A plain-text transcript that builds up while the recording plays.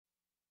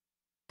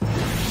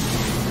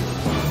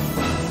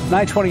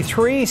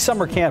9:23,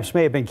 summer camps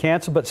may have been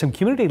canceled, but some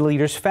community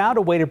leaders found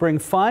a way to bring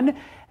fun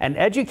and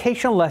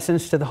educational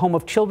lessons to the home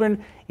of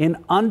children in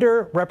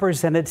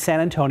underrepresented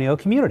San Antonio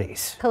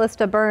communities.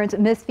 Calista Burns'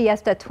 Miss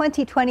Fiesta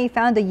 2020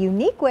 found a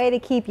unique way to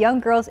keep young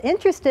girls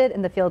interested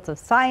in the fields of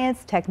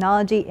science,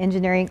 technology,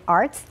 engineering,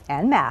 arts,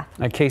 and math.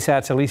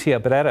 KSAT's Alicia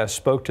Barrera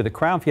spoke to the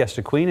Crown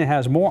Fiesta Queen and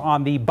has more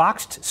on the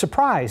boxed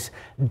surprise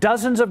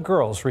dozens of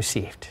girls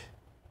received.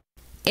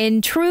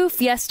 In true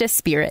Fiesta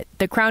spirit,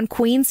 the Crown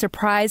Queen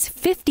surprised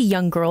 50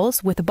 young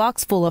girls with a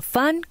box full of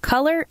fun,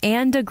 color,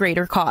 and a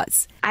greater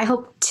cause. I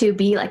hope to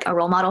be like a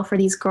role model for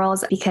these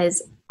girls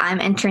because I'm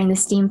entering the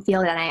STEAM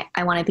field and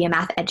I want to be a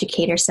math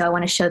educator. So I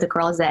want to show the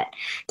girls that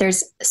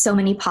there's so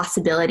many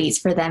possibilities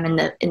for them in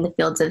the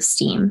fields of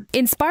STEAM.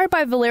 Inspired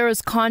by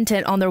Valero's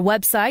content on their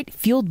website,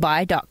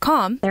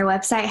 fueledby.com. Their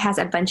website has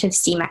a bunch of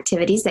STEAM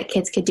activities that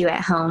kids could do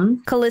at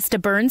home. Calista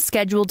Burns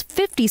scheduled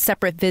 50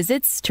 separate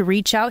visits to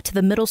reach out to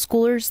the middle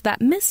schoolers that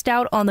missed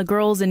out on the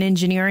Girls in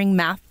Engineering,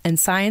 Math, and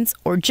Science,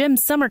 or GYM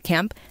summer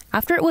camp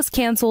after it was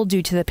canceled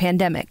due to the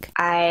pandemic.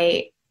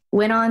 I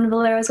went on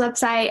Valero's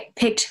website,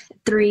 picked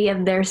 3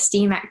 of their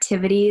STEAM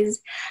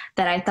activities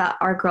that I thought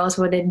our girls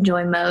would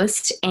enjoy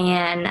most,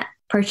 and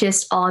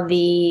purchased all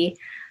the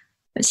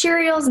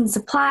materials and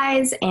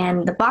supplies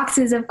and the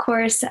boxes, of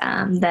course,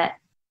 that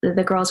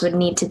the girls would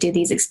need to do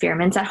these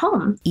experiments at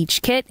home.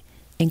 Each kit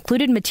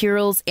included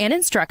materials and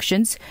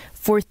instructions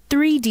for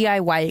 3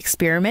 DIY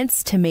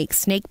experiments to make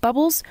snake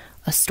bubbles,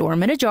 a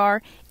storm in a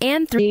jar,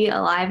 and 3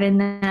 alive in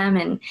them.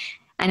 And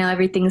I know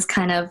everything's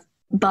kind of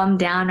bummed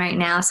down right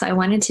now, so I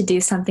wanted to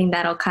do something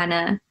that'll kind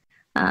of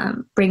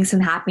bring some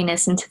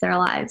happiness into their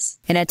lives.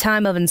 In a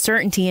time of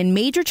uncertainty and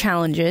major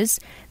challenges,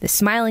 the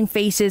smiling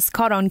faces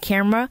caught on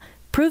camera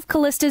prove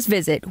Calista's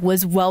visit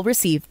was well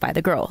received by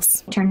the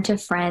girls. Turn to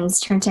friends,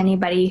 turn to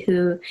anybody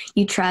who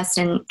you trust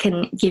and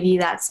can give you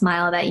that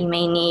smile that you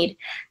may need,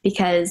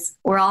 because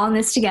we're all in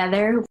this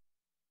together.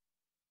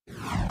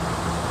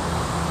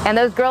 And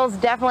those girls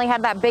definitely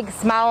had that big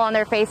smile on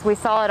their face. We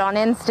saw it on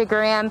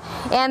Instagram.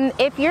 And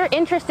if you're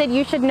interested,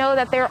 you should know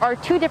that there are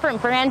 2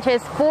 different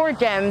branches for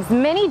GYMs.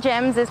 Mini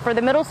GYMs is for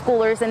the middle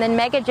schoolers, and then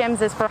Mega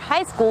GYMs is for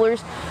high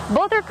schoolers.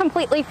 Both are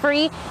completely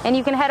free, and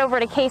you can head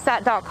over to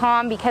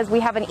ksat.com because we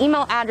have an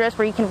email address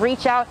where you can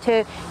reach out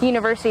to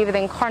University of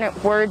the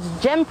Incarnate Word's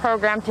GYM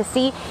program to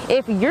see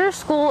if your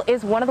school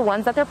is one of the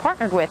ones that they're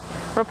partnered with.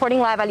 Reporting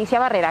live, Alicia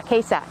Barrera,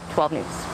 KSAT 12 News.